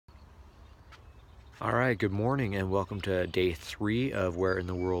All right, good morning and welcome to day 3 of Where in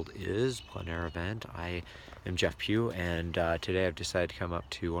the World Is Plein Air event. I am Jeff Pugh, and today I've decided to come up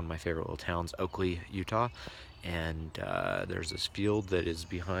to one of my favorite little towns, Oakley, Utah. And there's this field that is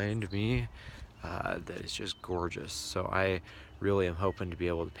behind me that is just gorgeous. So I really am hoping to be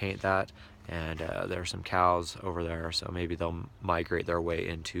able to paint that. And there are some cows over there, so maybe they'll migrate their way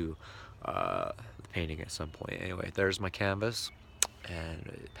into the painting at some point. Anyway, there's my canvas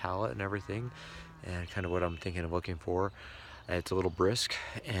and palette and everything, and kind of what I'm thinking of looking for. It's a little brisk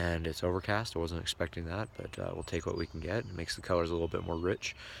and it's overcast. I wasn't expecting that, but we'll take what we can get. It makes the colors a little bit more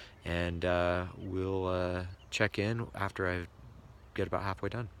rich, and we'll check in after I get about halfway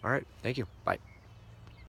done. All right, thank you. Bye.